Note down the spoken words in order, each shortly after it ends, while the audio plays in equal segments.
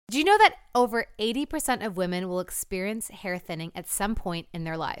Do you know that over 80% of women will experience hair thinning at some point in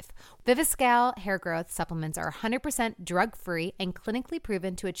their life? Viviscal hair growth supplements are 100% drug-free and clinically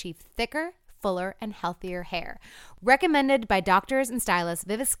proven to achieve thicker, fuller, and healthier hair. Recommended by doctors and stylists,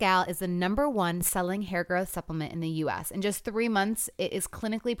 Viviscal is the #1 selling hair growth supplement in the U.S. In just 3 months, it is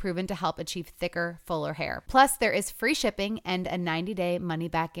clinically proven to help achieve thicker, fuller hair. Plus, there is free shipping and a 90-day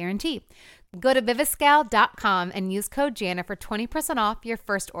money-back guarantee. Go to Viviscal.com and use code Jana for 20% off your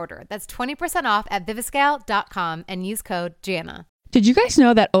first order. That's 20% off at Viviscal.com and use code Jana. Did you guys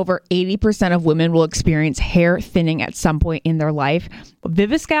know that over 80% of women will experience hair thinning at some point in their life?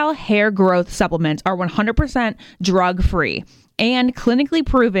 Viviscal hair growth supplements are 100% drug-free and clinically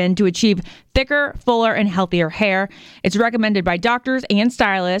proven to achieve thicker, fuller, and healthier hair. It's recommended by doctors and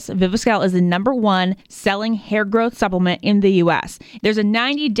stylists. Viviscal is the #1 selling hair growth supplement in the U.S. There's a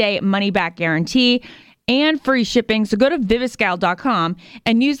 90-day money-back guarantee and free shipping, so go to Viviscal.com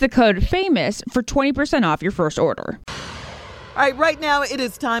and use the code FAMOUS for 20% off your first order. All right, right now it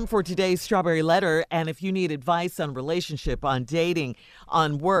is time for today's Strawberry Letter. And if you need advice on relationship, on dating,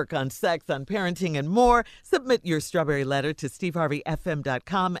 on work, on sex, on parenting, and more, submit your Strawberry Letter to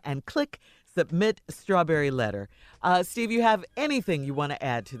steveharveyfm.com and click Submit Strawberry Letter. Steve, you have anything you want to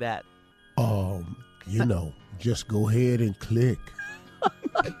add to that? Just go ahead and click.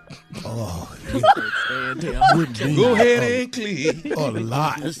 Go ahead and click. A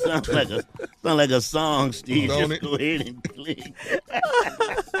lot. It sounds like a song, Steve. Just go ahead and click.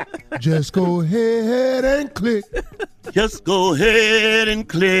 Just go ahead and click. Just go ahead and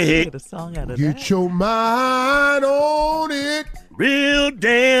click. Get a song out of Get that. your mind on it. Real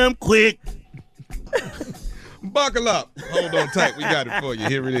damn quick. Buckle up. Hold on tight. We got it for you.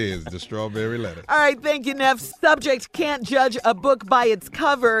 Here it is, the Strawberry Letter. All right, thank you, Neff. Subject: can't judge a book by its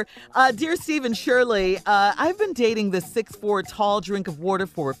cover. Dear Steve and Shirley, I've been dating this 6'4" tall drink of water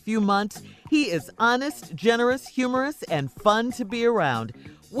for a few months. He is honest, generous, humorous, and fun to be around.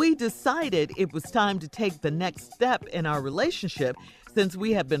 We decided it was time to take the next step in our relationship since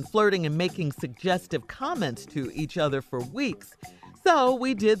we have been flirting and making suggestive comments to each other for weeks. So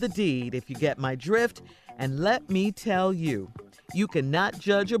we did the deed, if you get my drift. And let me tell you, you cannot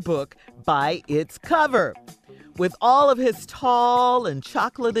judge a book by its cover. With all of his tall and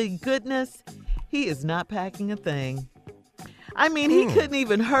chocolatey goodness, he is not packing a thing. I mean, he couldn't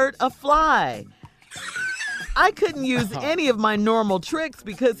even hurt a fly. I couldn't use any of my normal tricks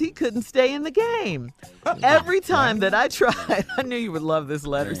because he couldn't stay in the game. Every time that I tried, I knew you would love this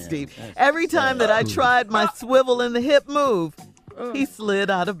letter, Steve. Every time that I tried my swivel in the hip move, he slid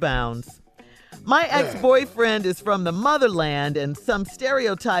out of bounds. My ex-boyfriend is from the motherland, and some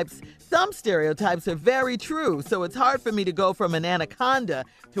stereotypes are very true, so it's hard for me to go from an anaconda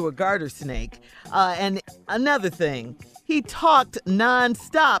to a garter snake. And another thing, he talked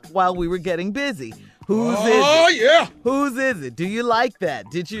nonstop while we were getting busy. Whose is it? Oh, yeah. Whose is it? Do you like that?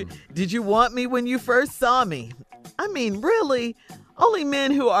 Did you want me when you first saw me? I mean, really? Only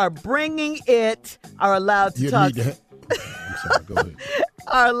men who are bringing it are allowed to talk. I'm sorry, go ahead.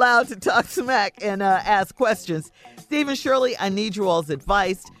 Are allowed to talk smack and ask questions. Steve and Shirley, I need you all's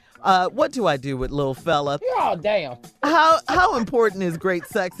advice. What do I do with little fella? Oh, damn. How important is great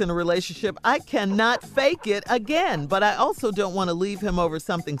sex in a relationship? I cannot fake it again, but I also don't want to leave him over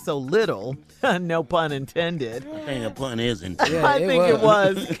something so little. No pun intended. I think the pun is intended. Yeah, I think it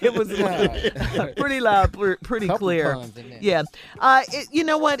was. It was Yeah. pretty loud, pretty Couple clear. puns in there. Yeah. You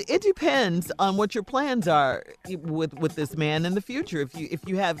know what? It depends on what your plans are with this man in the future. If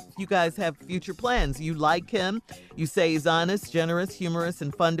you guys have future plans, you like him, you say he's honest, generous, humorous,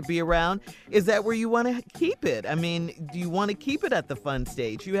 and fun to be around. Is that where you want to keep it? I mean, do you want to keep it at the fun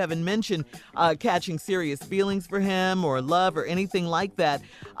stage? You haven't mentioned catching serious feelings for him or love or anything like that.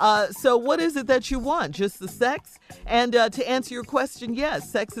 So what is it that you want? Just the sex? And to answer your question, yes,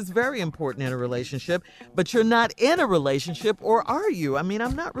 sex is very important in a relationship, but you're not in a relationship, or are you? I mean,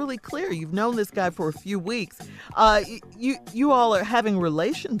 I'm not really clear. You've known this guy for a few weeks. You all are having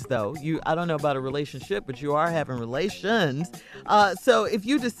relations, though. I don't know about a relationship, but you are having relations. So if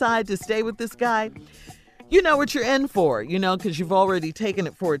you decide to stay with this guy, you know what you're in for, because you've already taken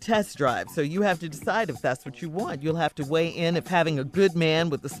it for a test drive. So you have to decide if that's what you want. You'll have to weigh in if having a good man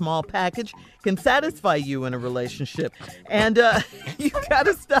with a small package can satisfy you in a relationship. And you got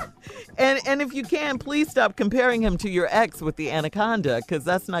to stop. And if you can, please stop comparing him to your ex with the anaconda, because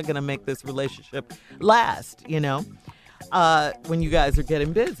that's not going to make this relationship last, when you guys are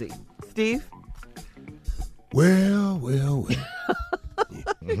getting busy. Steve? Well.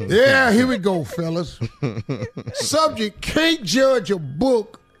 Yeah, here we go, fellas. Subject: can't judge a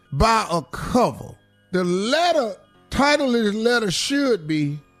book by a cover. The title of the letter should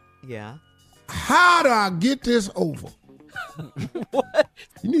be, Yeah. How do I get this over? What?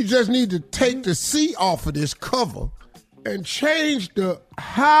 You just need to take the C off of this cover and change the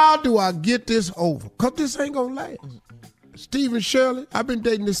how do I get this over? Because this ain't going to last. Steve and Shirley, I've been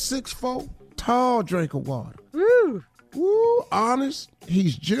dating this 6'4", tall drink of water. Woo. Woo, honest.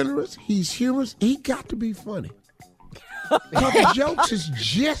 He's generous. He's humorous. He got to be funny. The jokes is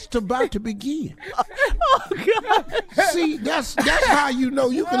just about to begin. Oh, God. See, that's how you know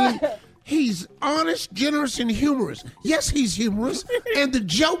you can leave. He's honest, generous, and humorous. Yes, he's humorous, and the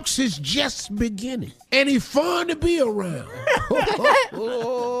jokes is just beginning. And he's fun to be around.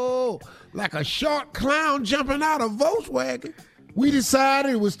 Like a short clown jumping out of Volkswagen. We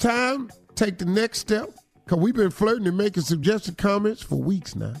decided it was time to take the next step, because we've been flirting and making suggested comments for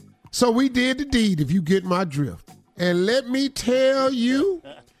weeks now. So we did the deed, if you get my drift. And let me tell you,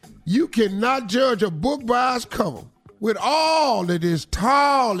 you cannot judge a book by its cover. With all of this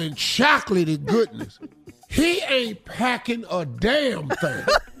tall and chocolatey goodness, he ain't packing a damn thing.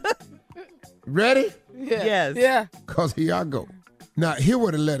 Ready? Yes. Yeah. Because here I go. Now, here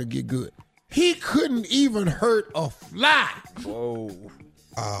where the letter get good. He couldn't even hurt a fly. Whoa.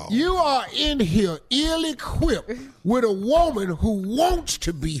 Oh. You are in here ill-equipped with a woman who wants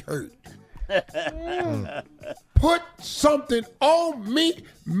to be hurt. Put something on me,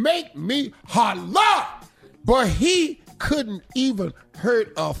 make me holler. But he couldn't even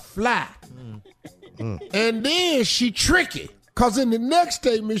hurt a fly. And then she tricky. Because in the next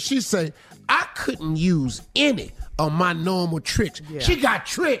statement, she say, I couldn't use any of my normal tricks. Yeah. She got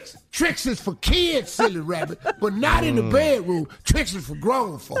tricks. Tricks is for kids, silly rabbit, but not in the bedroom. Tricks is for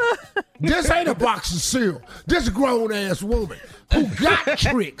grown folk. This ain't a box of cereal. This a grown-ass woman who got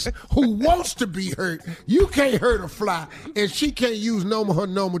tricks, who wants to be hurt. You can't hurt a fly, and she can't use none of her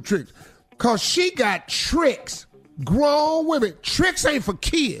normal tricks. Because she got tricks. Grown women. Tricks ain't for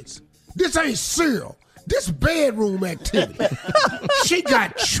kids. This ain't cereal. This bedroom activity. She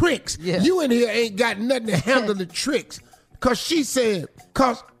got tricks. Yeah. You in here ain't got nothing to handle the tricks. Because she said,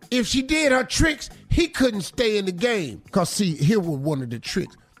 because if she did her tricks, he couldn't stay in the game. Because, see, here was one of the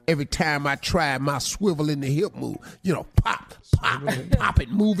tricks. Every time I tried my swivel in the hip move, you know, pop, pop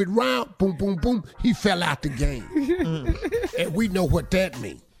it, move it round, boom, boom, boom, he fell out the game. And we know what that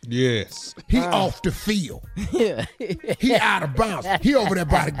means. Yes. He off the field. Yeah. He out of bounds. He over there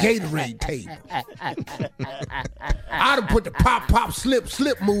by the Gatorade table. I'd have put the pop,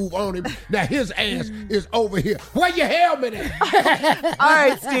 slip move on him. Now his ass is over here. Where your helmet at? All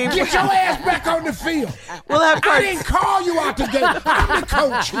right, Steve. Get your ass back on the field. We'll have I didn't call you out the game. I'm the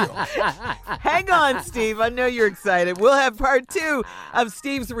coach here. Hang on, Steve. I know you're excited. We'll have part 2 of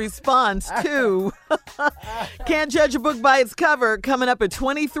Steve's response to Can't Judge a Book by Its Cover coming up at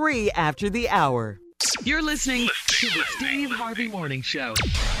 23 after the hour. You're listening to the Steve Harvey Morning Show.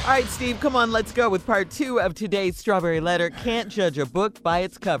 All right, Steve, come on, let's go with part 2 of today's Strawberry Letter. Can't judge a book by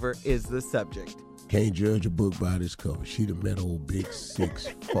its cover is the subject. Can't judge a book by its cover. She done met old big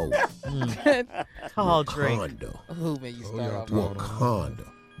 6'4". Tall drink. Wakanda. Who made you start off? Wakanda.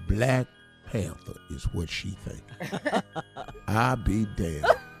 Black Panther is what she think. I be damned.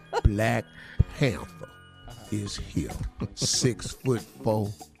 Black Panther is here.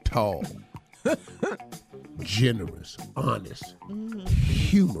 6'4", tall, generous, honest,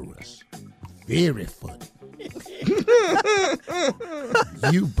 humorous, very funny.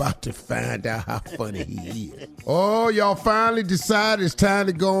 You about to find out how funny he is. Oh, y'all finally decide it's time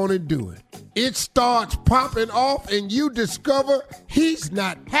to go on and do it. It starts popping off and you discover he's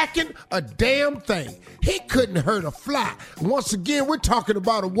not hacking a damn thing. He couldn't hurt a fly. Once again, we're talking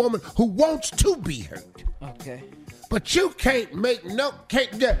about a woman who wants to be hurt. Okay. But you can't make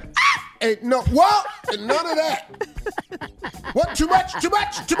can't get, ain't no, what? None of that. What, too much?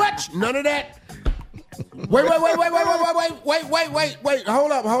 None of that. Wait,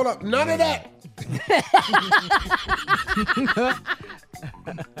 hold up. None of that.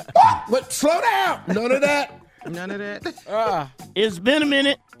 Wait, slow down. None of that. It's been a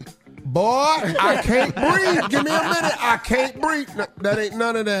minute. Boy, I can't breathe. Give me a minute. I can't breathe. No, that ain't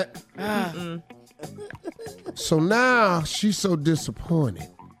none of that. So now she's so disappointed.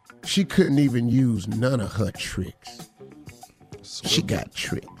 She couldn't even use none of her tricks. She got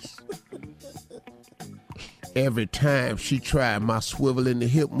tricks. Every time she tried my swivel in the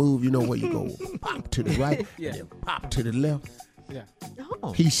hip move, you know where you go pop to the right and then pop to the left. Yeah.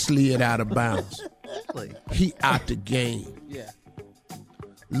 Oh. He slid out of bounds. He out the game. Yeah.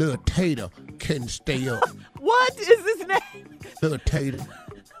 Little Tater couldn't stay up. What is his name? Little Tater.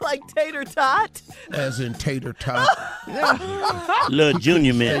 Like Tater Tot? As in Tater Tot. Little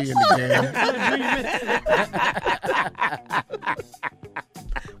Junior Stay man. in the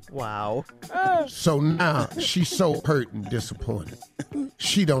game. Wow. So now she's so hurt and disappointed.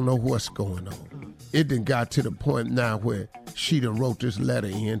 She don't know what's going on. It done got to the point now where she done wrote this letter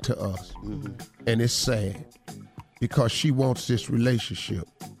in to us. And it's sad because she wants this relationship.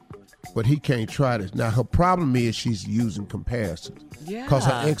 But he can't try this. Now, her problem is she's using comparisons. Yeah. Because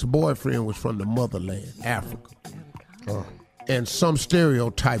her ex-boyfriend was from the motherland, Africa. And some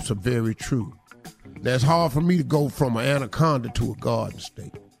stereotypes are very true. Now, it's hard for me to go from an anaconda to a garden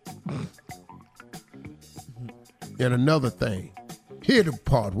state. And another thing, here's the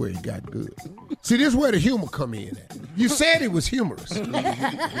part where it got good. See, this is where the humor come in at. You said it was humorous.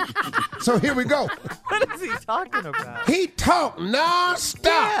 So here we go. What is he talking about? He talked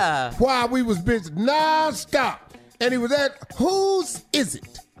nonstop while we was busy, nonstop. And he was at, whose is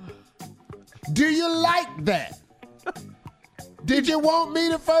it? Do you like that? Did you want me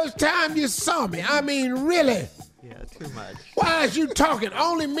the first time you saw me? I mean, really? Yeah, too much. Why is you talking?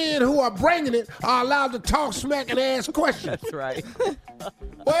 Only men who are bringing it are allowed to talk smack and ask questions. That's right.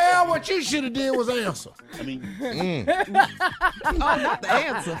 Well, what you should have did was answer. I mean, Not the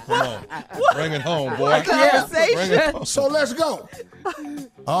answer. Come on. Bring it home, boy. Conversation. So let's go.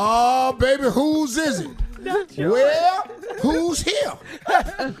 Oh, baby, whose is it? Well, who's here?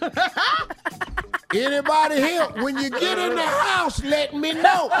 Anybody here? When you get in the house, let me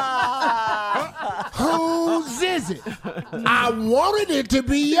know. Whose is it? I wanted it to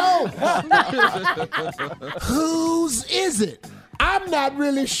be yours. Whose is it? I'm not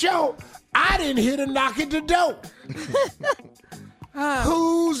really sure. I didn't hear the knock at the door.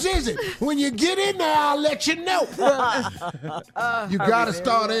 Whose is it? When you get in there, I'll let you know. You got to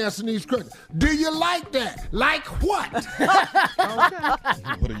start answering these questions. Do you like that? Like what?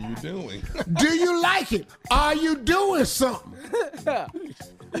 What are you doing? Do you like it? Are you doing something?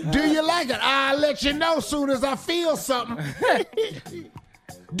 Do you like it? I'll let you know soon as I feel something.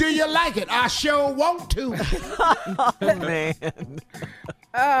 Do you like it? I sure want to. Man.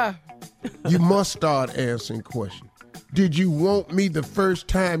 You must start answering questions. Did you want me the first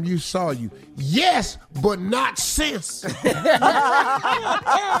time you saw you? Yes, but not since. She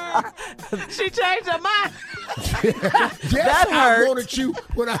changed her mind. Yes, I hurt. wanted you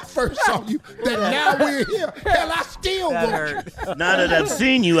when I first saw you. That now we're here. Hell, I still That want hurt. you. now that I've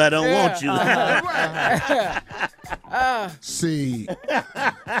seen you, I don't want you. See,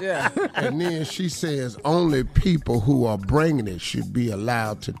 and then she says only people who are bringing it should be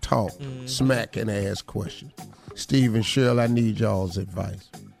allowed to talk, smack, and ask questions. Steve and Cheryl, I need y'all's advice.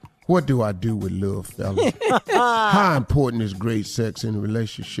 What do I do with little fella? How important is great sex in a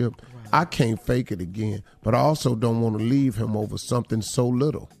relationship? I can't fake it again, but I also don't want to leave him over something so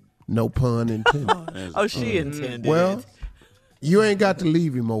little. No pun intended. Oh, she intended Well, it. you ain't got to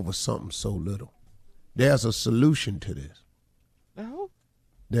leave him over something so little. There's a solution to this. Oh.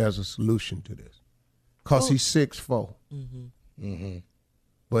 There's a solution to this. Because he's 6'4".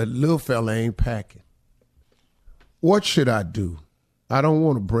 But little fella ain't packing. What should I do? I don't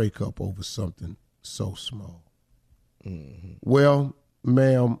want to break up over something so small. Well,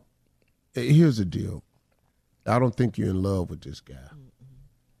 ma'am, here's the deal. I don't think you're in love with this guy.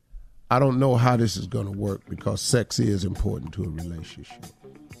 I don't know how this is going to work because sex is important to a relationship.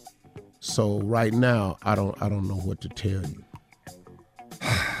 So right now, I don't know what to tell you.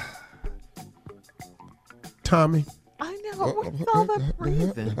 Tommy? I know. What's all that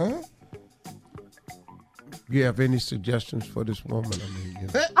breathing? You have any suggestions for this woman? I mean, you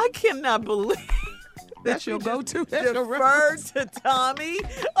know. I cannot believe That's your go-to. That's your defer to Tommy,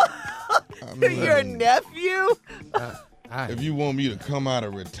 to your nephew. If you want me to come out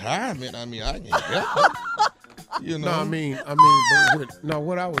of retirement, I mean, I can help. You know? No, I mean,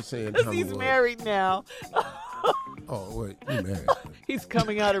 what I was saying, Because Tommy, he's was, married now. Oh, wait, you married. He's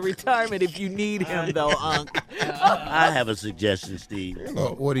coming out of retirement if you need him, though, Unc. I have a suggestion, Steve.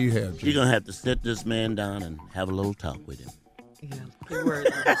 What do you have, Drew? You're going to have to sit this man down and have a little talk with him. Yeah, keyword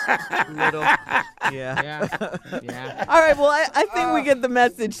little. Yeah. Yeah. All right, well, I think we get the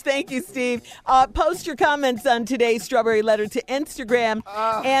message. Thank you, Steve. Post your comments on today's Strawberry Letter to Instagram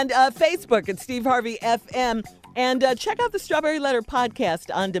and Facebook at Steve Harvey FM. And check out the Strawberry Letter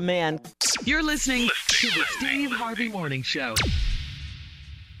podcast on demand. You're listening to the Steve Harvey Morning Show.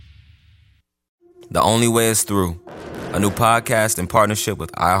 The Only Way is Through, a new podcast in partnership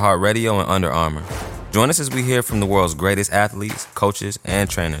with iHeartRadio and Under Armour. Join us as we hear from the world's greatest athletes, coaches, and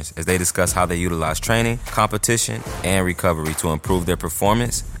trainers as they discuss how they utilize training, competition, and recovery to improve their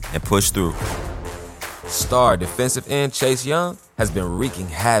performance and push through. Star defensive end Chase Young has been wreaking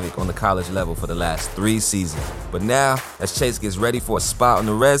havoc on the college level for the last 3 seasons. But now, as Chase gets ready for a spot on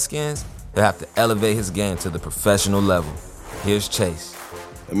the Redskins, he'll have to elevate his game to the professional level. Here's Chase.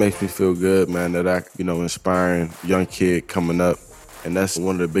 It makes me feel good, man, that I, inspiring young kid coming up. And that's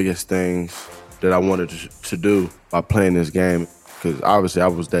one of the biggest things that I wanted to do by playing this game, because obviously I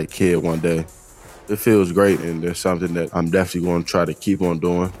was that kid one day. It feels great, and there's something that I'm definitely going to try to keep on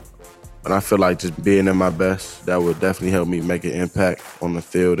doing. And I feel like just being at my best, that would definitely help me make an impact on the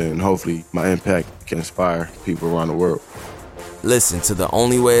field, and hopefully my impact can inspire people around the world. Listen to The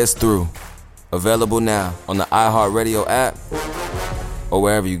Only Way Is Through. Available now on the iHeartRadio app or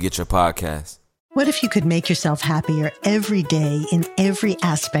wherever you get your podcasts. What if you could make yourself happier every day in every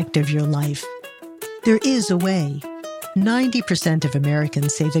aspect of your life? There is a way. 90% of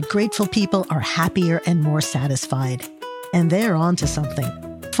Americans say that grateful people are happier and more satisfied. And they're onto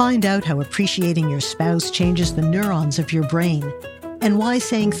something. Find out how appreciating your spouse changes the neurons of your brain and why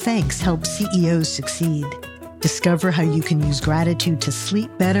saying thanks helps CEOs succeed. Discover how you can use gratitude to sleep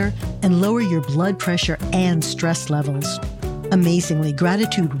better and lower your blood pressure and stress levels. Amazingly,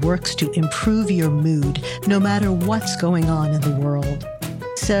 gratitude works to improve your mood no matter what's going on in the world.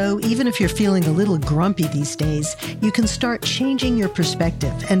 So even if you're feeling a little grumpy these days, you can start changing your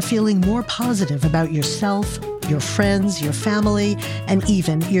perspective and feeling more positive about yourself, your friends, your family, and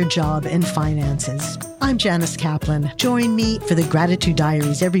even your job and finances. I'm Janice Kaplan. Join me for the Gratitude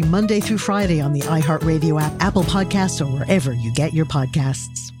Diaries every Monday through Friday on the iHeartRadio app, Apple Podcasts, or wherever you get your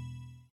podcasts.